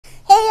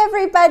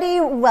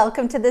everybody,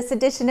 welcome to this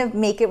edition of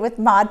Make It with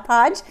Mod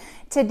Podge.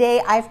 Today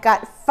I've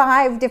got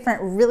 5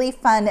 different really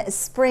fun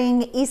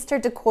spring Easter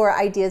decor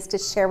ideas to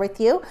share with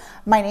you.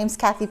 My name's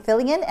Cathie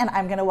and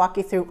I'm going to walk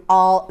you through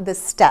all the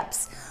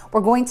steps. We're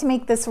going to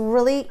make this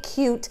really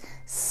cute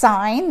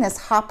sign, this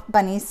hop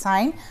bunny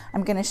sign.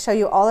 I'm going to show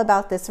you all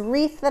about this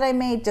wreath that I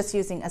made just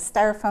using a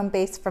styrofoam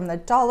base from the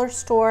dollar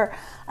store.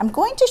 I'm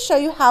going to show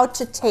you how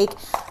to take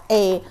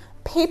a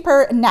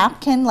paper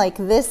napkin like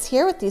this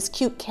here with these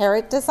cute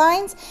carrot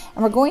designs,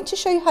 and we're going to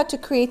show you how to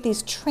create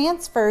these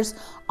transfers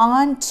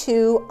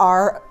onto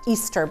our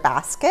Easter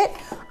basket.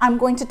 I'm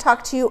going to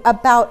talk to you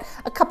about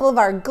a couple of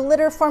our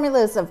glitter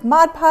formulas of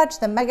Mod Podge,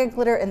 the Mega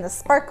Glitter and the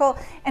Sparkle,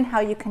 and how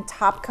you can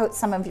top coat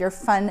some of your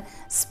fun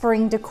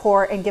spring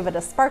decor and give it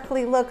a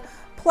sparkly look.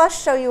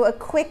 Plus show you a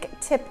quick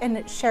tip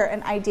and share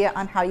an idea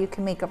on how you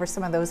can make over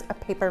some of those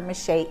paper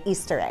mache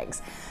Easter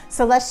eggs.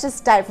 So let's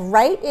just dive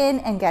right in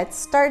and get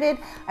started.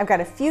 I've got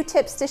a few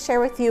tips to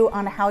share with you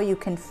on how you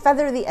can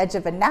feather the edge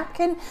of a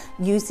napkin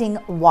using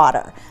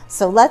water.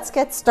 So let's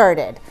get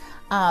started.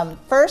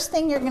 First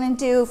thing you're going to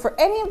do for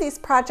any of these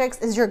projects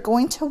is you're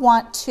going to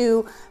want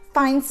to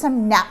find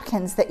some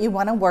napkins that you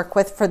want to work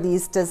with for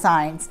these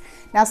designs.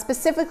 Now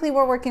specifically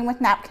we're working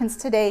with napkins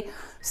today,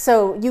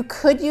 so you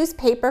could use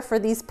paper for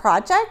these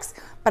projects,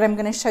 but I'm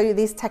going to show you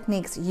these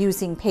techniques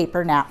using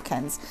paper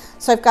napkins.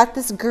 So I've got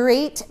this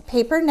great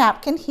paper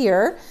napkin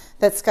here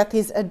that's got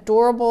these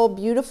adorable,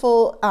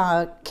 beautiful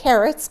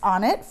carrots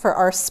on it for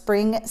our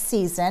spring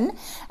season.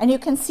 And you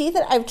can see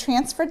that I've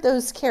transferred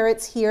those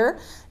carrots here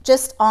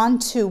just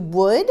onto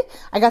wood.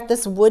 I got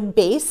this wood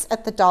base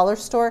at the dollar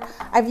store.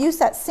 I've used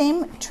that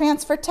same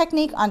transfer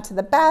technique onto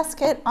the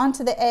basket,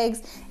 onto the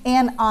eggs,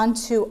 and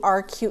onto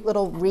our cute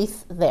little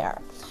wreath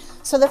there.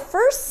 So the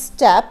first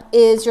step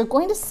is you're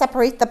going to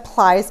separate the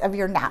plies of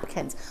your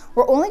napkins.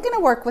 We're only going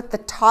to work with the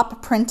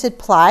top printed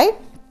ply.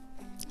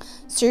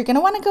 So you're going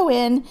to want to go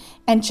in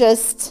and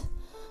just,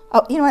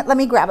 oh, you know what, let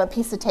me grab a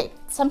piece of tape.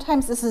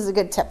 Sometimes this is a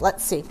good tip.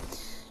 Let's see.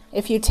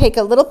 If you take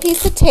a little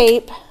piece of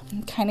tape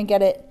and kind of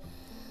get it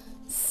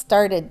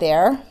started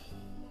there,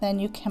 then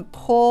you can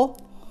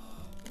pull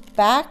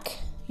back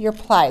your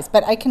plies.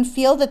 But I can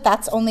feel that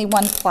that's only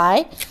one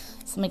ply.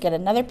 So let me get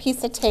another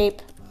piece of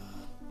tape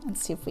and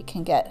see if we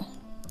can get,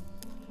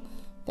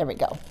 there we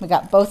go. We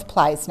got both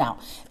plies now.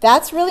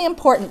 That's really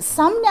important.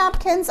 Some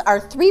napkins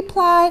are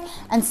 3-ply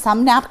and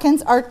some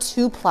napkins are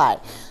 2-ply.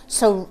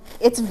 So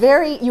it's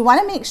you want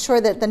to make sure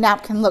that the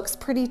napkin looks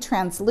pretty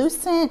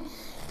translucent.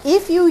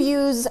 If you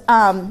use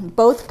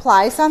both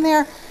plies on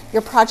there,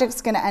 your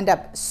project's going to end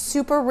up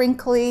super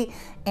wrinkly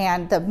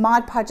and the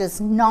Mod Podge is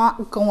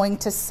not going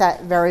to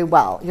set very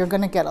well. You're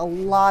going to get a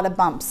lot of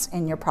bumps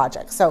in your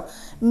project. So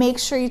make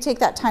sure you take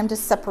that time to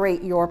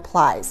separate your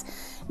plies.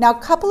 Now, a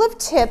couple of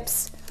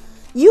tips.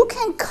 You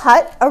can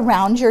cut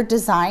around your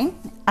design,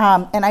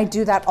 and I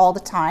do that all the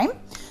time.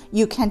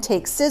 You can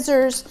take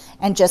scissors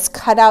and just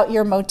cut out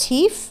your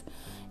motif.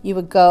 You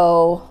would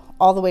go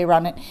all the way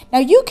around it. Now,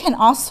 you can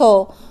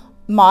also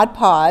Mod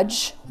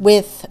Podge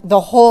with the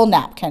whole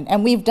napkin,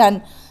 and we've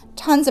done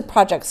tons of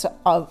projects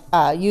of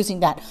using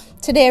that.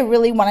 Today I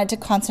really wanted to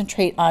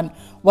concentrate on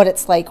what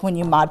it's like when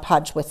you Mod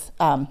Podge with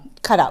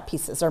cutout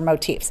pieces or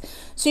motifs.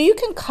 So you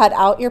can cut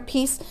out your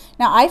piece.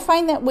 Now I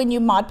find that when you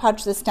Mod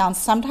Podge this down,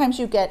 sometimes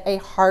you get a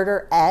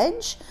harder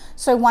edge.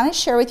 So I want to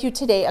share with you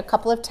today a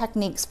couple of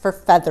techniques for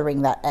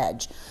feathering that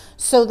edge.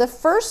 So the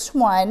first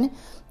one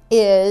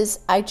is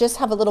I just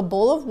have a little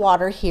bowl of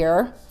water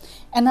here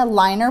and a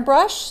liner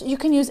brush. You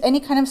can use any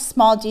kind of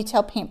small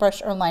detail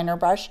paintbrush or liner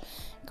brush.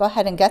 Go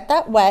ahead and get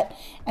that wet,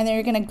 and then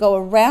you're going to go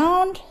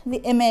around the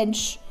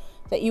image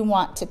that you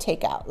want to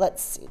take out.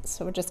 Let's see.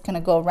 So we're just going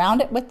to go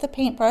around it with the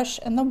paintbrush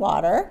and the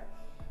water.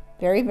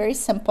 Very, very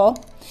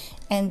simple.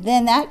 And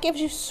then that gives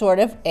you sort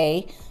of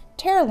a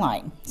tear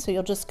line. So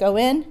you'll just go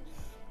in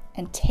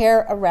and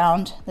tear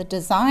around the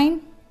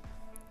design.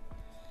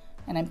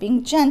 And I'm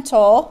being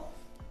gentle.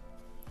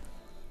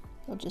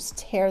 You'll just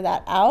tear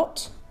that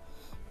out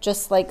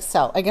just like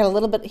so. I got a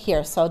little bit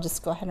here, so I'll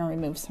just go ahead and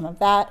remove some of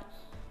that.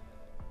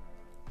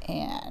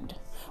 And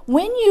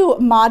when you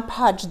Mod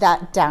Podge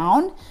that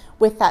down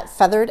with that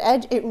feathered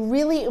edge, it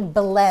really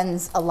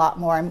blends a lot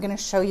more. I'm going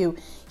to show you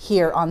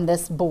here on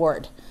this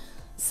board.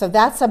 So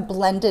that's a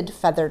blended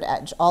feathered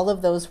edge. All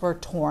of those were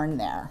torn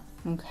there.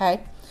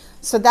 Okay.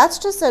 So that's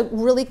just a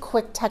really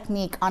quick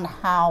technique on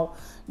how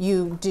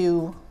you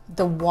do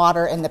the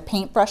water and the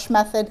paintbrush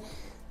method.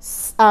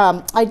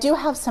 I do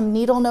have some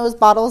needle nose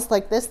bottles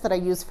like this that I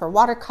use for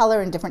watercolor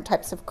and different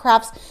types of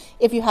crafts.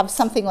 If you have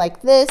something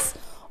like this,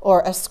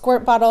 or a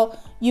squirt bottle,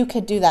 you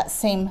could do that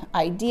same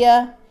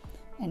idea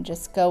and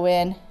just go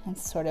in and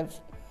sort of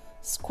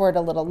squirt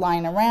a little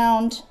line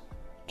around,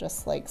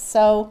 just like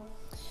so.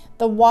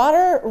 The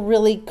water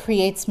really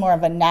creates more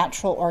of a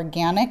natural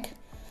organic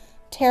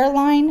tear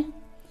line,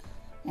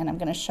 and I'm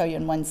going to show you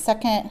in 1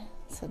 second.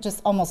 So it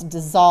just almost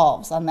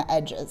dissolves on the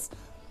edges.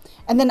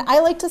 And then I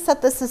like to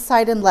set this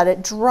aside and let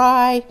it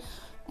dry,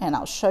 and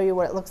I'll show you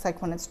what it looks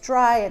like when it's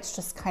dry. It's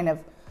just kind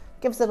of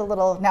gives it a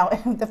little, now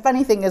the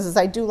funny thing is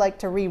I do like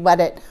to re-wet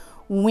it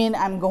when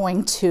I'm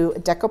going to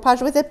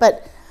decoupage with it,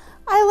 but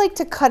I like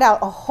to cut out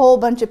a whole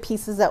bunch of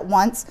pieces at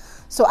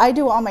once. So I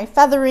do all my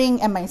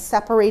feathering and my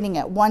separating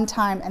at one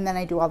time, and then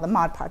I do all the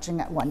Mod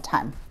Podging at one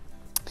time.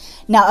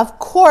 Now, of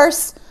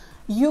course,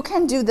 you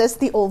can do this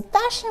the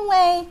old-fashioned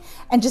way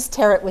and just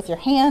tear it with your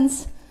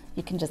hands.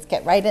 You can just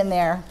get right in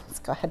there. Let's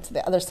go ahead to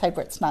the other side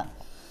where it's not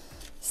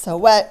so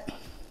wet,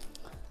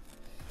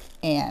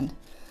 and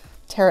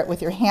tear it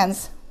with your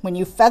hands. When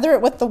you feather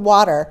it with the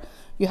water,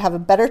 you have a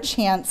better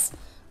chance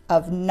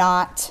of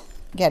not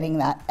getting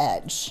that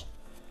edge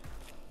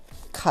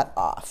cut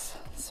off.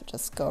 So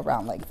just go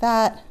around like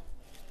that.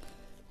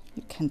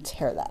 You can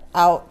tear that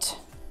out.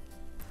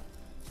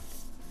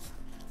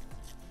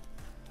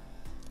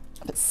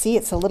 But see,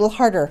 it's a little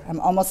harder. I'm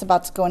almost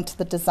about to go into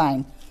the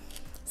design.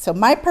 So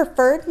my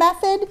preferred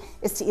method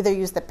is to either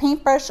use the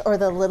paintbrush or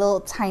the little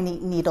tiny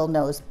needle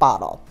nose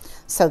bottle.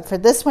 So for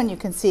this one, you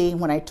can see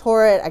when I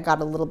tore it, I got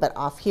a little bit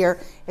off here.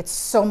 It's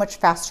so much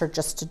faster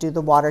just to do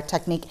the water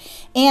technique.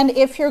 And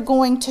if you're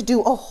going to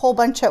do a whole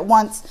bunch at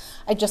once,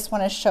 I just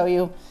want to show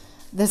you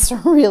this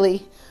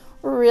really,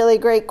 really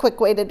great quick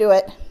way to do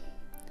it.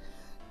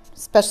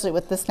 Especially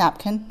with this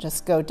napkin,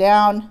 just go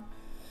down,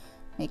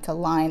 make a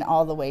line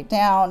all the way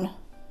down,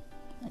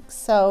 like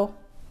so.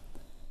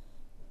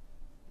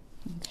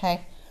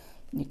 Okay,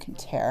 you can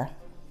tear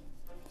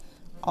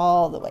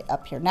all the way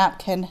up your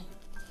napkin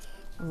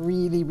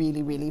really,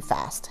 really, really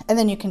fast. And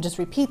then you can just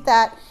repeat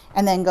that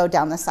and then go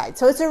down the side.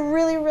 So it's a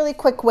really, really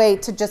quick way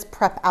to just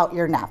prep out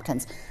your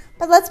napkins.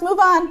 But let's move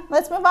on.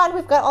 Let's move on.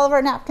 We've got all of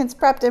our napkins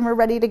prepped and we're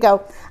ready to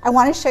go. I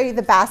want to show you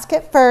the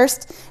basket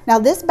first. Now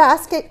this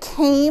basket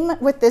came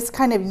with this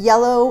kind of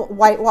yellow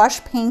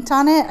whitewash paint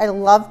on it. I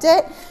loved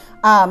it.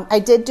 I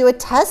did do a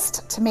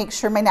test to make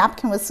sure my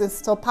napkin was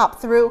still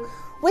pop through.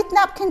 With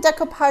napkin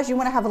decoupage, you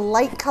want to have a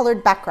light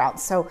colored background.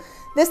 So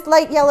this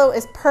light yellow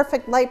is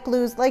perfect, light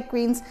blues, light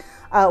greens,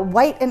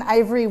 white and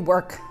ivory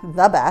work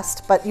the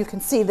best, but you can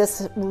see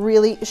this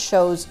really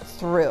shows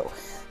through.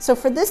 So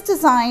for this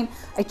design,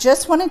 I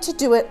just wanted to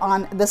do it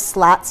on the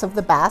slats of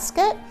the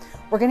basket.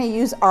 We're going to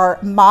use our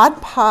Mod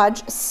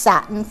Podge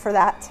satin for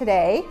that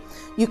today.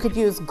 You could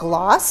use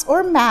gloss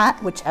or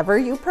matte, whichever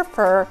you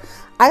prefer.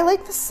 I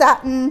like the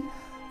satin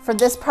for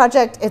this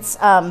project. It's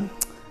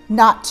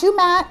not too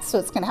matte, so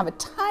it's going to have a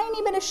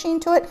tiny bit of sheen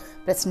to it,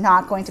 but it's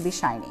not going to be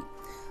shiny.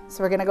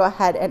 So we're going to go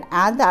ahead and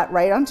add that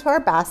right onto our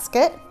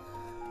basket.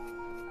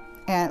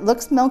 And it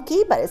looks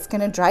milky, but it's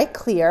going to dry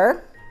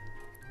clear,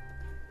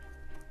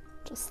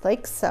 just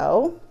like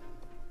so.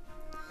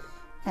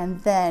 And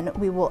then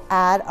we will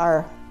add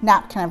our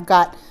napkin. I've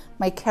got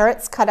my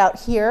carrots cut out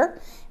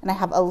here, and I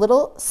have a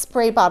little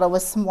spray bottle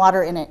with some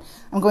water in it.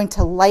 I'm going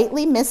to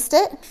lightly mist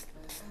it.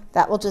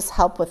 That will just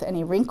help with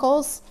any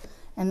wrinkles.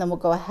 And then we'll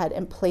go ahead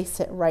and place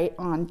it right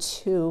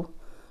onto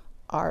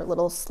our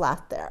little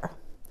slat there.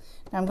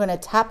 Now I'm going to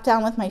tap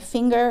down with my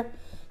finger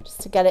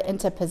just to get it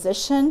into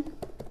position.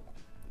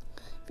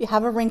 If you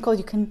have a wrinkle,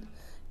 you can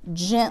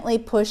gently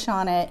push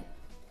on it.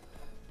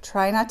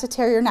 Try not to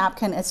tear your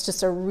napkin. It's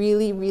just a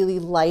really, really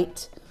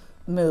light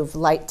move,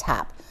 light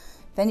tap.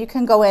 Then you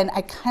can go in.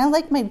 I kind of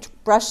like my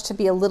brush to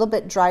be a little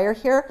bit drier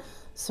here,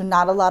 so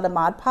not a lot of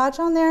Mod Podge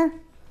on there.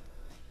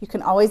 You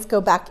can always go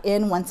back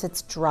in once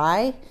it's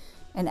dry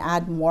and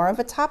add more of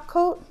a top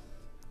coat.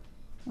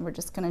 And we're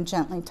just going to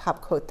gently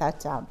top coat that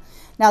down.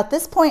 Now at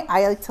this point,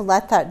 I like to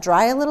let that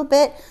dry a little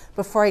bit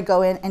before I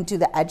go in and do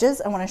the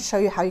edges. I want to show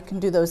you how you can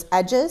do those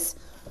edges.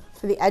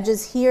 For the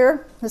edges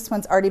here, this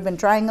one's already been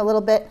drying a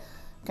little bit.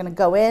 I'm going to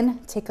go in,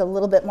 take a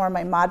little bit more of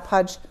my Mod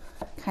Podge,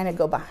 kind of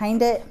go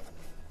behind it.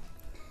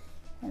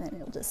 And then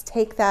you'll just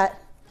take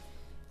that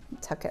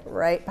and tuck it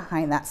right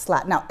behind that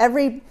slat. Now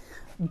every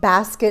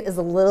basket is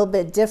a little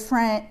bit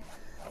different,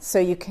 so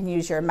you can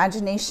use your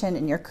imagination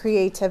and your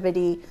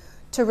creativity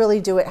to really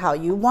do it how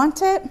you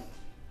want it.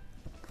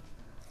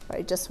 But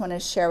I just want to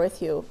share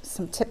with you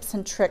some tips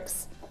and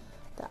tricks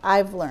that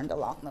I've learned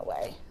along the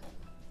way.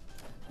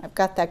 I've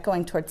got that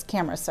going towards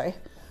camera, so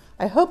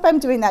I hope I'm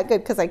doing that good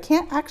because I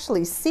can't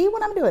actually see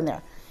what I'm doing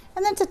there.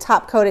 And then to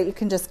top coat it, you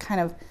can just kind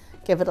of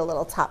give it a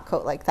little top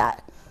coat like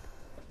that.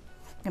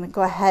 I'm going to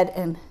go ahead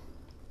and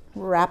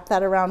wrap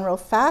that around real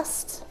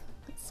fast.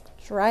 It's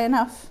dry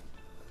enough.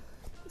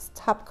 Just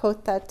top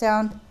coat that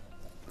down.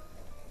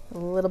 A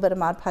little bit of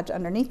Mod Podge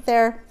underneath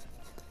there.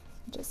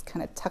 Just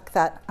kind of tuck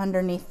that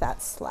underneath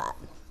that slat,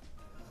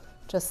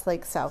 just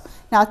like so.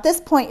 Now at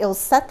this point, you'll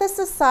set this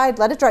aside,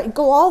 let it dry.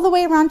 Go all the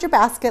way around your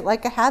basket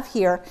like I have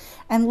here,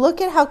 and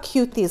look at how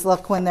cute these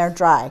look when they're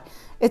dry.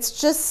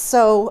 It's just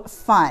so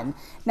fun.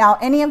 Now,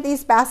 any of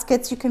these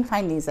baskets, you can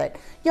find these at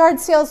yard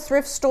sales,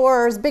 thrift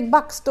stores, big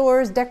box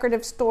stores,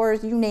 decorative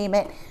stores, you name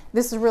it.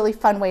 This is a really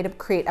fun way to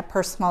create a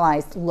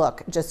personalized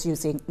look just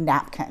using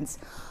napkins.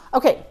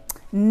 Okay,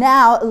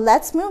 now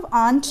let's move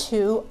on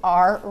to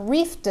our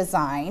wreath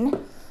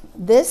design.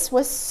 This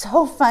was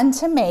so fun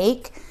to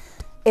make.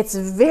 It's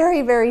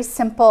very, very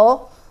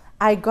simple.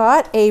 I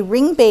got a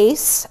ring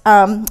base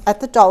at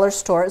the dollar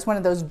store. It's one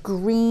of those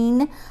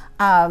green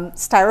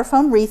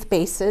styrofoam wreath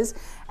bases,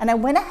 and I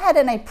went ahead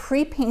and I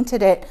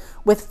pre-painted it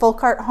with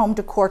Folk Art Home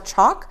Decor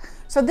chalk.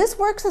 So this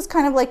works as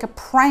kind of like a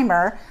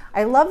primer.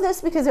 I love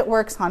this because it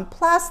works on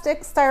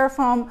plastic,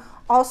 styrofoam,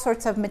 all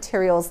sorts of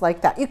materials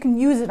like that. You can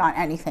use it on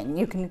anything.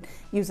 You can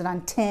use it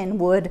on tin,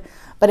 wood,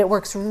 but it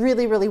works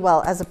really, really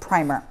well as a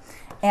primer.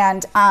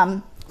 And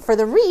for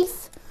the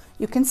wreath,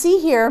 you can see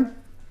here,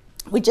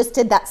 we just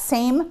did that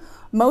same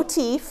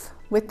motif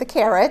with the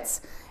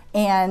carrots.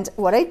 And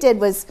what I did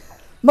was,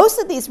 most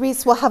of these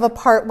wreaths will have a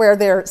part where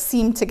they're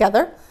seamed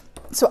together.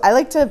 So I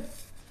like to,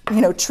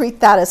 treat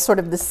that as sort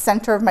of the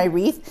center of my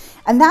wreath.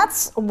 And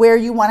that's where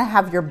you want to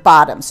have your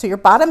bottom. So your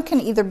bottom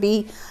can either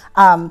be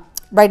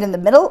right in the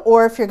middle,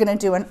 or if you're going to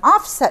do an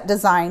offset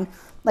design,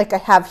 like I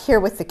have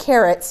here with the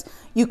carrots,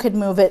 you could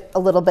move it a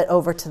little bit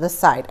over to the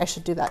side. I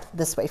should do that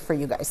this way for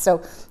you guys.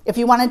 So if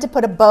you wanted to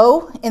put a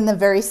bow in the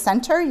very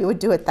center, you would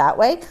do it that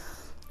way.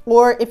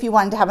 Or if you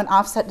wanted to have an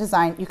offset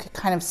design, you could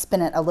kind of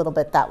spin it a little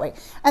bit that way.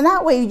 And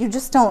that way you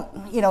just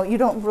don't, you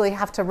don't really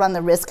have to run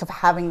the risk of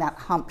having that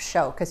hump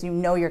show, because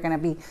you're going to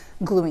be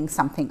gluing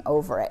something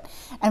over it.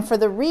 And for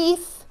the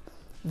wreath,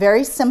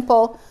 very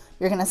simple.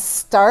 You're going to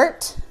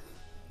start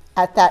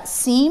at that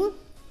seam.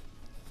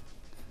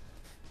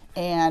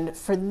 And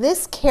for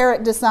this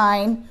carrot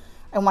design,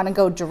 I want to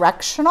go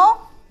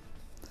directional,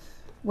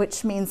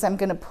 which means I'm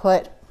going to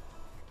put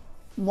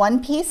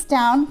one piece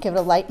down, give it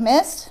a light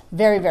mist,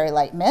 very, very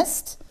light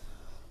mist.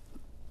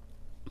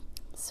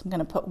 So I'm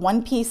going to put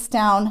one piece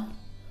down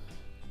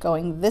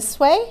going this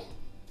way.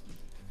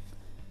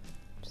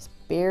 Just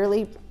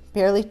barely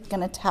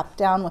going to tap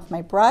down with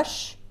my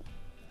brush,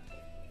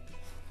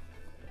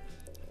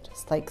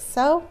 just like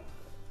so.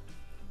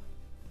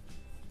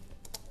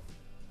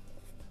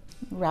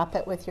 Wrap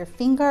it with your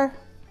finger.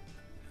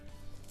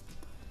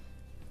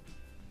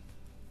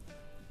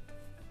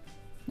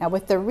 Now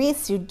with the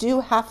wreaths, you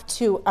do have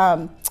to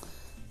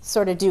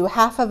sort of do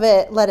half of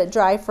it, let it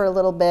dry for a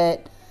little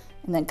bit,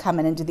 and then come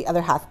in and do the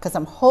other half, because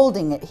I'm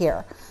holding it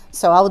here.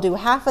 So I'll do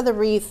half of the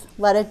wreath,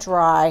 let it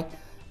dry,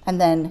 and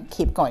then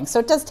keep going. So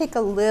it does take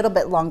a little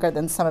bit longer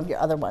than some of your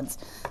other ones.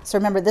 So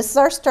remember, this is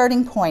our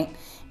starting point.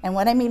 And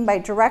what I mean by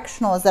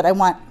directional is that I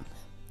want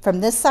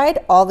from this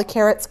side, all the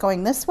carrots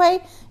going this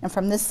way, and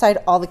from this side,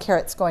 all the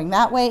carrots going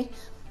that way.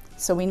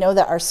 So we know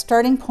that our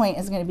starting point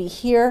is going to be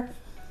here.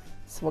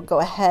 So we'll go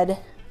ahead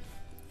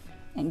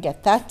and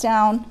get that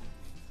down.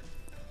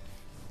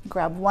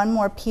 Grab one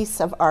more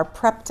piece of our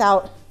prepped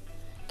out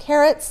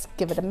carrots,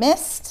 give it a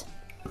mist.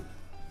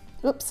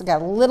 Oops, I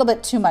got a little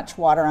bit too much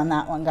water on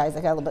that one, guys.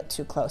 I got a little bit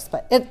too close,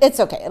 but it's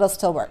okay, it'll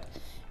still work.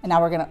 And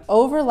now we're gonna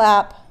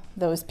overlap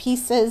those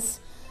pieces,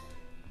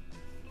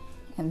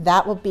 and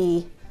that will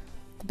be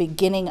the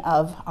beginning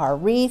of our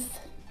wreath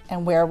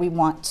and where we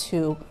want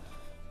to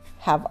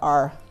have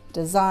our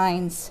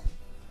designs.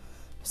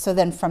 So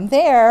then from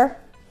there,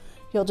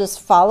 you'll just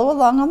follow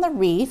along on the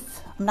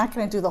wreath. I'm not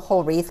going to do the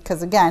whole wreath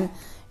because, again,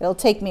 it'll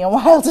take me a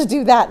while to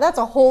do that. That's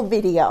a whole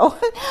video.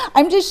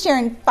 I'm just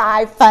sharing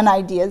 5 fun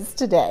ideas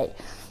today.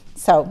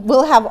 So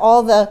we'll have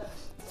all the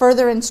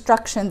further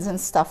instructions and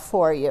stuff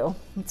for you.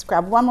 Let's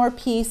grab one more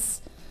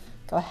piece.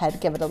 Go ahead,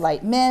 give it a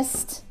light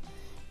mist,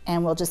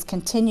 and we'll just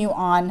continue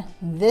on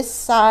this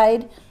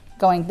side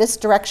going this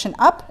direction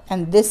up,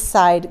 and this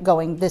side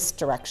going this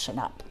direction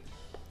up.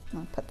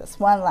 I'll put this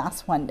one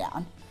last one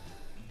down,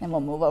 and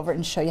we'll move over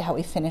and show you how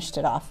we finished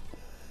it off.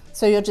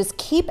 So you'll just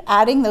keep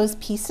adding those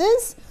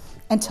pieces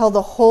until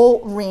the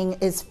whole ring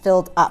is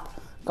filled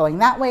up, going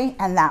that way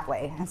and that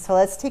way. And so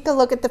let's take a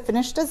look at the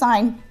finished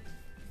design.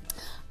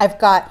 I've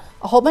got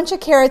a whole bunch of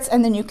carrots,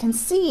 and then you can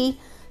see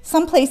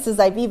some places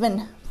I've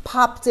even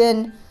popped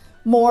in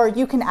more.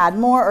 You can add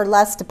more or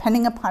less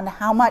depending upon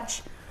how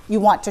much you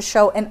want to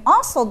show, and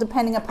also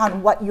depending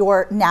upon what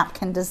your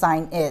napkin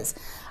design is.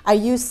 I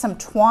used some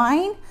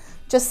twine,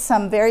 just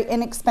some very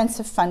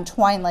inexpensive fun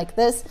twine like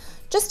this,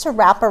 just to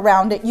wrap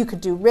around it. You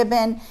could do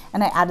ribbon,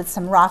 and I added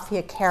some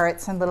raffia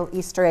carrots and little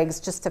Easter eggs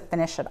just to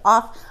finish it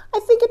off. I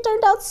think it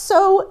turned out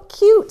so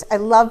cute. I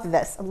love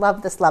this, I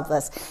love this, love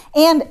this.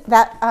 And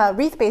that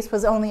wreath base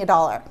was only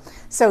 $1.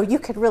 So you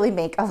could really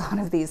make a lot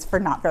of these for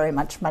not very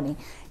much money.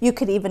 You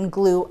could even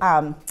glue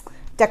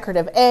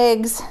decorative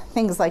eggs,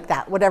 things like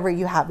that, whatever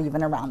you have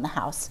even around the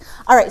house.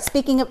 All right,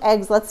 speaking of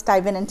eggs, let's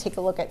dive in and take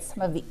a look at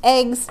some of the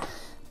eggs.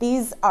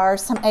 These are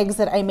some eggs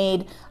that I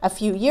made a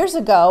few years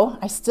ago.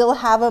 I still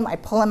have them. I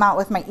pull them out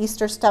with my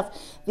Easter stuff.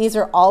 These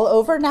are all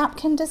over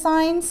napkin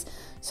designs.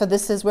 So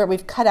this is where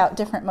we've cut out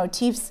different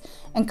motifs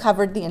and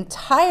covered the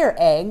entire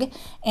egg.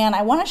 And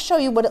I want to show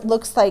you what it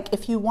looks like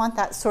if you want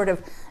that sort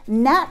of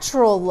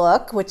natural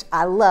look, which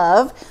I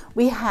love.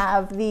 We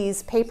have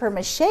these paper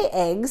mache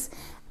eggs,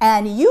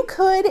 and you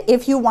could,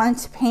 if you wanted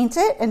to paint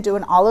it and do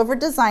an all over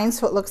design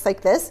so it looks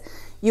like this,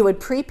 you would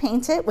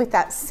pre-paint it with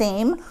that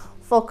same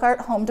Folk Art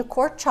Home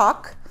Decor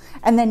chalk,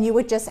 and then you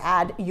would just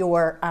add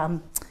your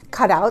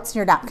cutouts,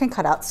 your napkin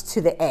cutouts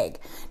to the egg.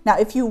 Now,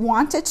 if you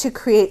wanted to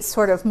create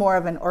sort of more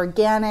of an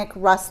organic,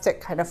 rustic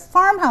kind of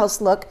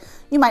farmhouse look,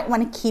 you might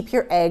want to keep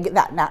your egg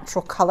that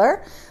natural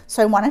color.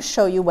 So I want to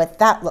show you what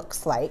that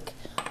looks like.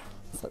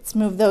 So let's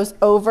move those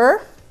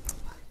over.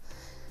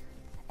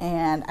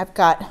 And I've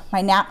got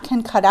my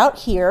napkin cut out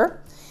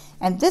here.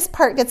 And this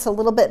part gets a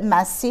little bit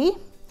messy.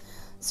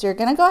 So you're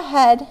gonna go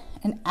ahead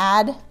and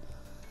add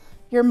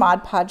your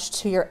Mod Podge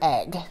to your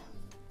egg.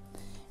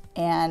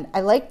 And I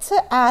like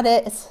to add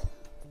it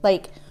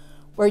like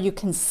where you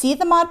can see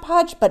the Mod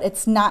Podge, but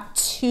it's not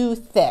too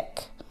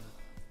thick.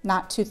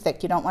 Not too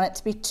thick. You don't want it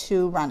to be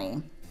too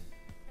runny.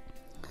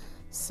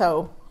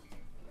 So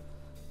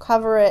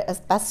cover it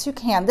as best you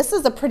can. This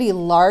is a pretty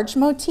large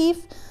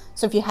motif,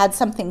 so if you had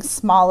something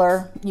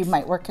smaller, you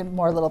might work in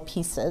more little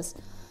pieces.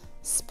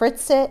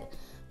 Spritz it.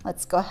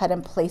 Let's go ahead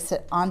and place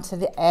it onto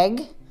the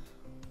egg.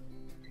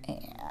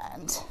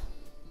 And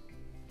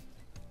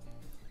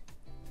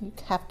you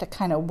have to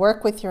kind of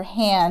work with your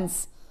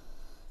hands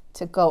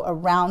to go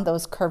around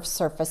those curved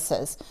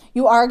surfaces.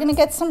 You are going to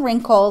get some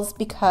wrinkles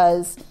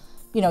because,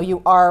 you know,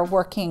 you are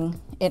working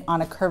it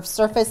on a curved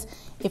surface.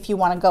 If you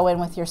want to go in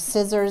with your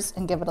scissors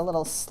and give it a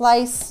little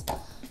slice,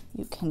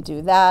 you can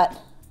do that,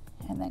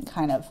 and then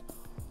kind of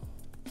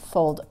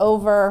fold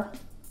over.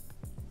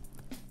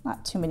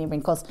 Not too many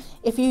wrinkles.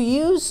 If you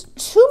use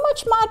too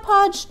much Mod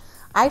Podge,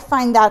 I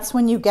find that's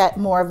when you get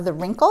more of the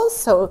wrinkles.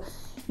 So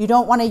you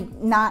don't want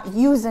to not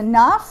use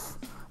enough,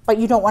 but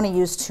you don't want to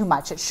use too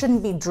much. It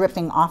shouldn't be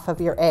dripping off of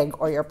your egg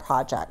or your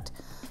project.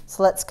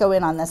 So let's go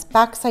in on this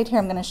back side here.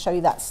 I'm going to show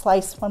you that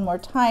slice one more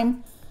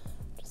time.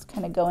 Just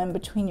kind of go in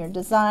between your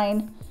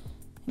design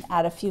and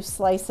add a few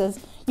slices.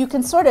 You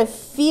can sort of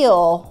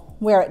feel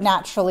where it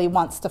naturally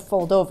wants to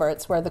fold over.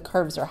 It's where the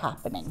curves are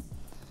happening.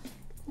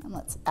 And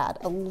let's add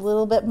a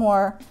little bit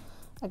more.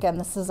 Again,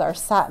 this is our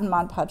satin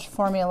Mod Podge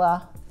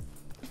formula.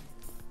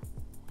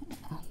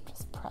 And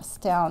just press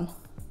down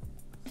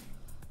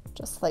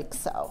just like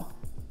so.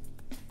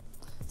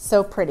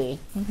 So pretty.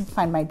 You can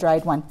find my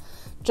dried one.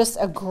 Just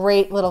a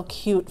great little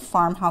cute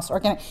farmhouse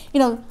organic. You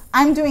know,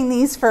 I'm doing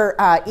these for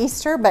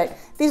Easter, but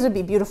these would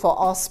be beautiful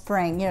all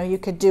spring. You know, you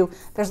could do,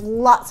 there's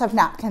lots of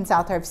napkins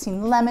out there. I've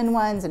seen lemon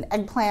ones and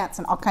eggplants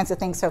and all kinds of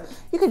things. So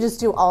you could just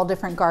do all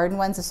different garden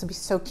ones. This would be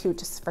so cute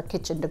just for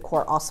kitchen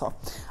decor also.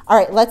 All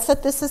right, let's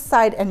set this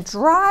aside and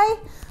dry.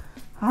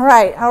 All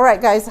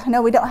right, guys. I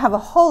know we don't have a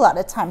whole lot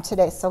of time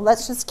today, so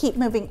let's just keep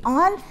moving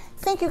on.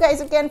 Thank you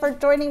guys again for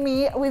joining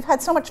me. We've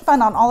had so much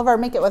fun on all of our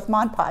Make It With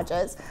Mod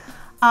Podges.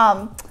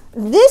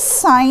 This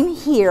sign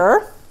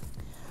here,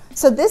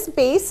 so this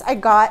base I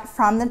got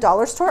from the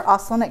dollar store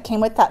also, and it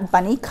came with that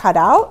bunny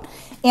cutout.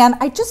 And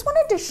I just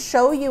wanted to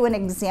show you an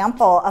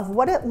example of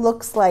what it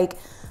looks like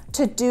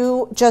to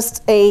do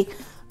just a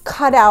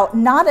cutout,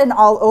 not an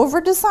all over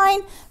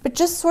design, but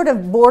just sort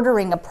of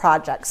bordering a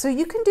project. So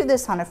you can do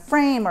this on a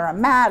frame or a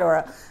mat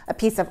or a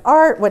piece of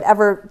art,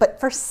 whatever, but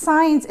for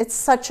signs, it's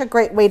such a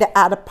great way to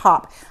add a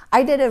pop.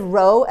 I did a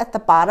row at the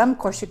bottom. Of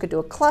course, you could do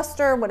a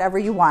cluster, whatever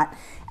you want.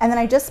 And then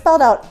I just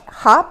spelled out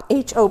HOP,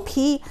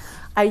 H-O-P.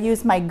 I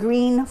used my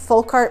green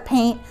Folk Art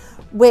paint,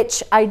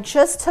 which I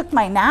just took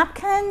my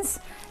napkins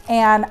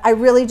and I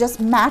really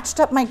just matched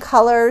up my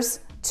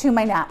colors to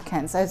my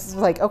napkins. I was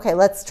like, okay,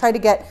 let's try to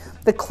get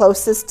the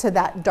closest to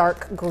that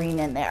dark green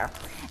in there.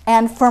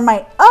 And for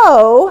my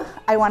O,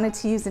 I wanted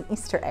to use an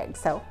Easter egg,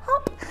 so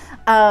hop.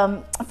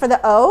 For the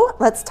O,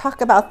 let's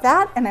talk about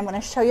that, and I'm going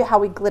to show you how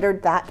we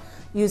glittered that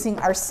using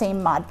our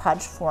same Mod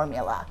Podge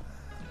formula.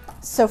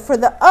 So for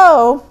the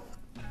O,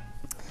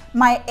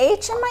 my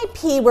H and my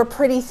P were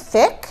pretty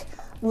thick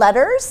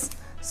letters,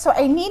 so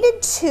I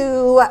needed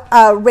to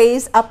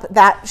raise up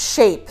that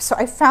shape. So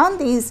I found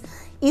these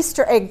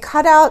Easter egg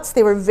cutouts.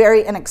 They were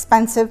very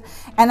inexpensive,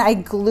 and I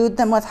glued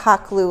them with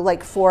hot glue,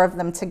 like 4 of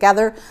them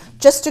together,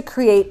 just to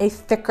create a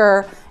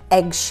thicker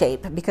egg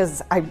shape,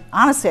 because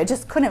honestly, I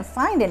just couldn't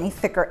find any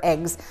thicker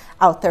eggs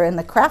out there in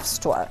the craft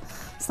store.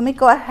 So let me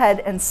go ahead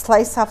and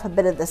slice off a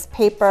bit of this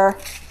paper.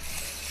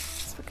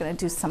 So we're gonna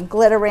do some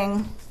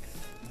glittering.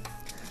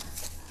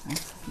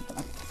 I'm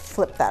gonna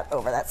flip that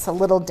over. That's a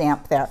little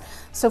damp there.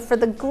 So for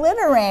the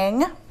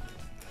glittering,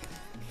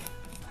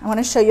 I want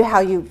to show you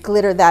how you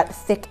glitter that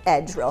thick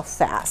edge real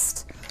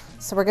fast.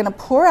 So we're going to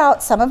pour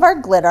out some of our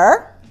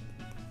glitter.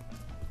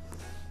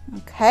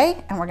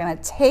 Okay, and we're going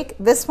to take,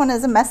 this one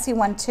is a messy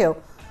one too.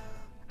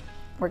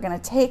 We're going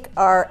to take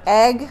our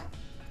egg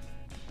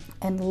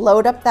and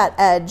load up that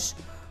edge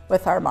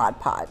with our Mod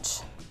Podge.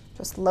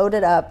 Just load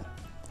it up.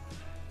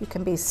 You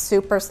can be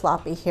super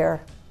sloppy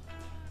here.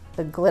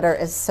 The glitter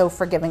is so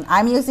forgiving.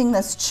 I'm using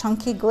this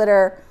chunky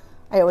glitter.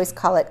 I always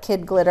call it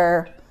kid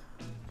glitter.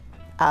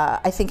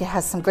 I think it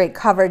has some great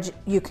coverage.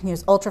 You can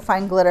use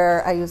ultrafine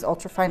glitter. I use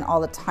ultrafine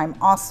all the time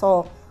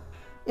also.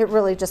 It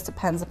really just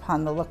depends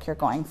upon the look you're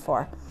going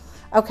for.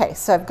 Okay,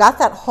 so I've got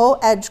that whole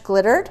edge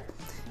glittered.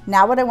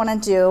 Now what I want to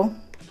do,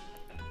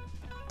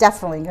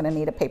 definitely going to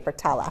need a paper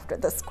towel after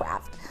this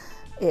craft,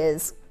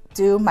 is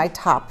do my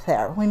top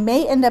there. We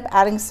may end up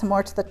adding some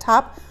more to the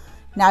top.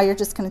 Now you're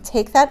just going to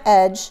take that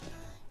edge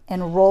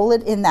and roll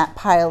it in that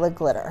pile of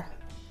glitter.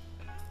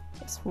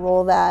 Just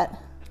roll that.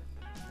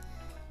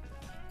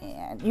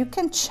 And you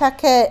can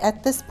check it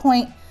at this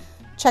point,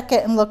 check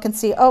it and look and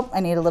see, oh, I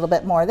need a little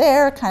bit more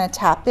there, kind of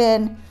tap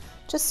in,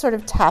 just sort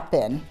of tap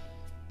in.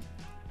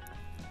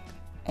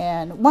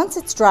 And once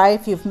it's dry,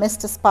 if you've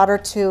missed a spot or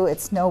two,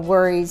 it's no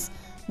worries.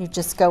 You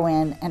just go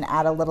in and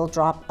add a little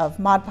drop of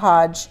Mod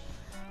Podge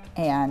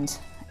and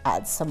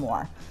add some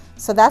more.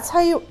 So that's how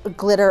you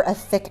glitter a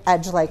thick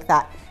edge like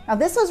that. Now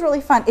this was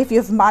really fun. If you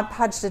have Mod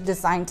Podge to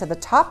design to the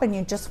top and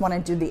you just want to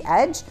do the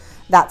edge,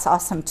 that's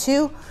awesome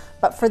too.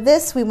 But for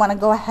this, we want to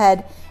go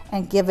ahead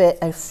and give it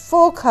a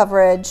full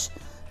coverage.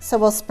 So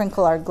we'll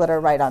sprinkle our glitter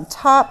right on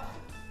top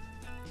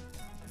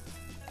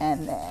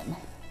and then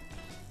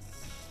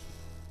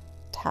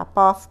tap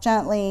off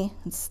gently.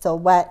 It's still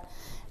wet.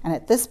 And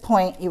at this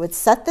point, you would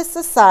set this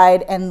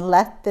aside and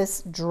let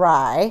this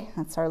dry.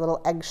 That's our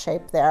little egg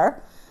shape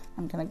there.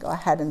 I'm gonna go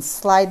ahead and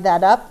slide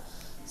that up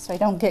so I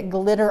don't get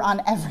glitter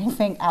on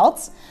everything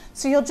else.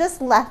 So you'll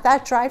just let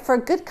that dry for a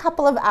good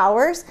couple of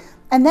hours,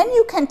 and then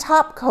you can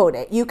top coat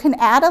it. You can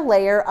add a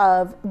layer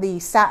of the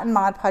satin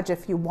Mod Podge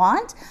if you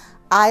want.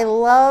 I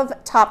love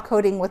top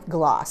coating with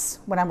gloss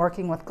when I'm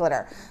working with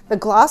glitter. The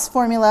gloss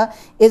formula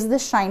is the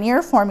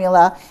shinier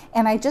formula,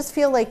 and I just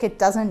feel like it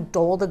doesn't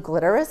dull the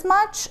glitter as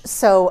much.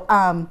 So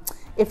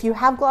if you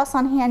have gloss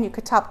on hand, you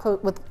could top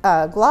coat with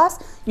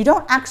gloss. You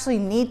don't actually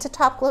need to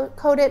top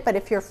coat it, but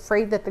if you're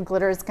afraid that the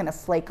glitter is gonna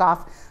flake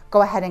off,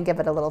 go ahead and give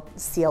it a little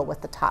seal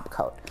with the top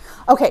coat.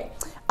 Okay,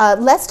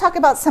 let's talk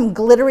about some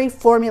glittery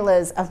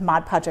formulas of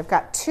Mod Podge. I've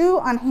got two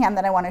on hand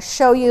that I want to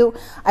show you.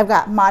 I've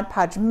got Mod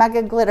Podge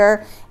Mega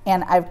Glitter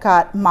and I've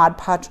got Mod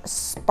Podge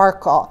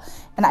Sparkle.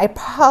 And I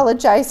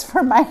apologize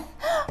for my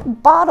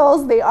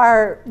bottles. They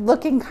are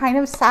looking kind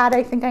of sad.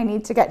 I think I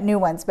need to get new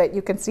ones, but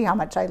you can see how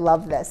much I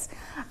love this.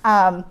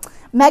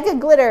 Mega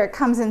Glitter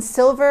comes in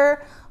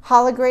silver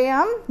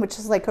hologram, which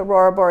is like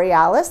Aurora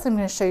Borealis. I'm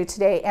going to show you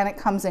today, and it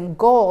comes in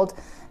gold.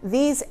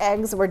 These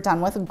eggs were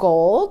done with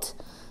gold.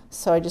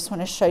 So I just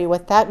want to show you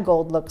what that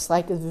gold looks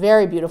like. It's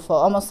very beautiful,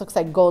 almost looks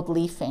like gold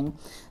leafing.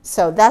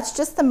 So that's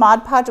just the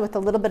Mod Podge with a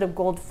little bit of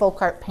gold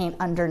folk art paint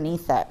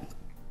underneath it.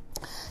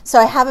 So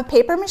I have a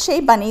paper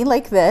mache bunny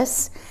like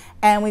this,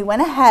 and we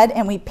went ahead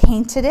and we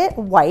painted it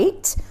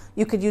white.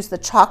 You could use the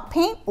chalk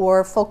paint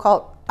or folk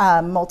art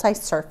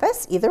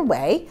multi-surface, either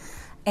way.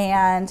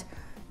 And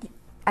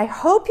I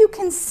hope you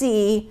can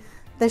see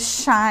the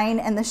shine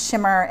and the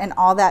shimmer and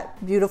all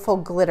that beautiful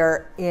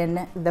glitter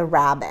in the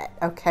rabbit,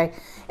 okay?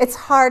 It's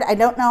hard, I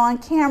don't know on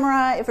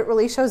camera if it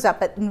really shows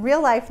up, but in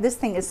real life, this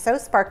thing is so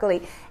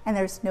sparkly and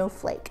there's no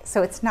flake.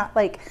 So it's not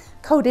like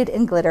coated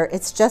in glitter,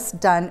 it's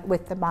just done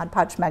with the Mod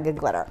Podge Mega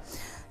Glitter.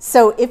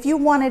 So if you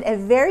wanted a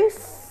very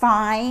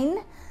fine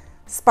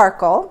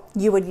sparkle,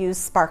 you would use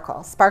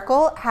Sparkle.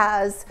 Sparkle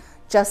has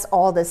just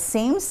all the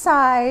same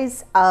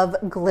size of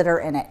glitter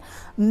in it.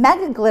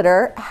 Mega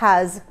Glitter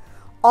has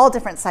all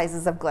different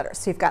sizes of glitter.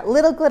 So you've got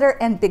little glitter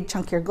and big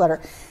chunkier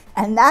glitter.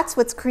 And that's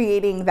what's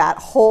creating that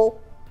whole,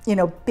 you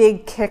know,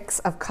 big kicks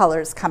of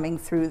colors coming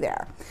through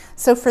there.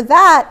 So for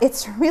that,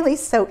 it's really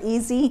so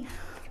easy.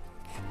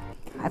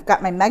 I've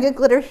got my Mega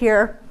Glitter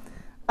here.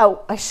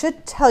 Oh, I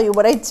should tell you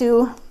what I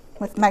do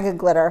with Mega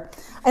Glitter.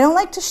 I don't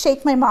like to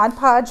shake my Mod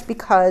Podge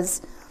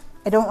because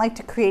I don't like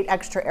to create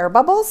extra air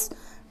bubbles,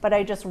 but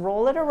I just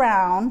roll it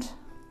around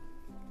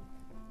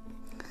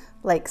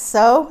like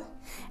so.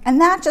 And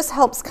that just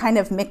helps kind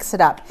of mix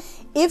it up.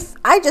 If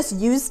I just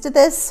used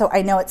this, so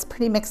I know it's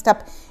pretty mixed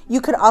up, you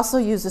could also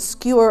use a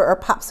skewer or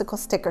popsicle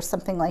stick or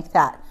something like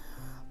that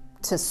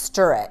to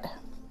stir it.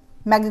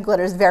 Mega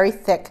Glitter is very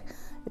thick.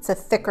 It's a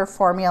thicker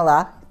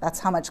formula. That's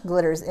how much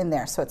glitter is in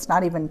there. So it's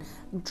not even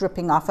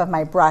dripping off of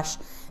my brush.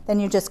 Then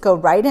you just go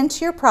right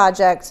into your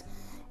project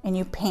and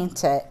you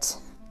paint it.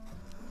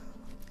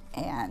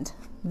 And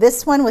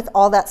this one with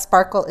all that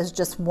sparkle is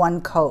just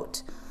one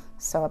coat.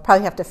 So I'll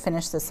probably have to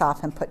finish this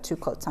off and put 2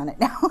 coats on it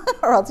now,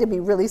 or else it'll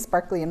be really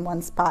sparkly in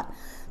one spot.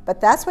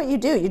 But that's what you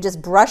do. You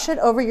just brush it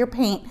over your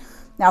paint.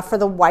 Now for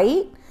the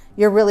white,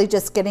 you're really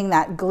just getting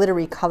that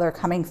glittery color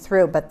coming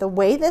through. But the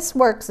way this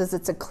works is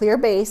it's a clear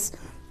base,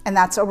 and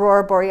that's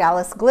Aurora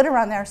Borealis glitter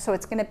on there, so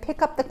it's gonna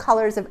pick up the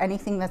colors of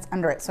anything that's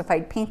under it. So if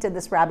I painted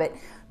this rabbit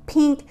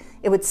pink,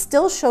 it would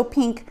still show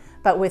pink,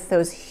 but with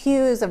those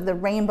hues of the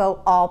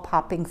rainbow all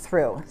popping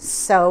through.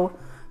 So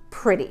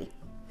pretty.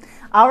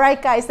 All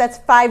right, guys, that's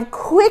 5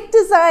 quick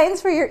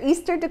designs for your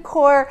Easter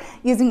decor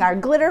using our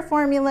glitter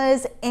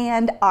formulas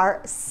and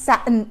our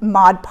satin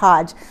Mod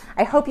Podge.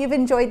 I hope you've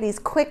enjoyed these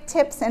quick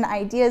tips and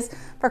ideas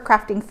for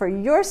crafting for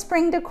your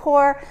spring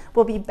decor.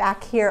 We'll be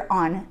back here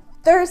on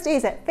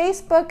Thursdays at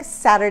Facebook,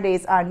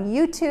 Saturdays on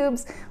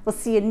YouTube. We'll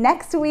see you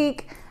next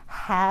week.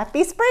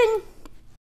 Happy spring!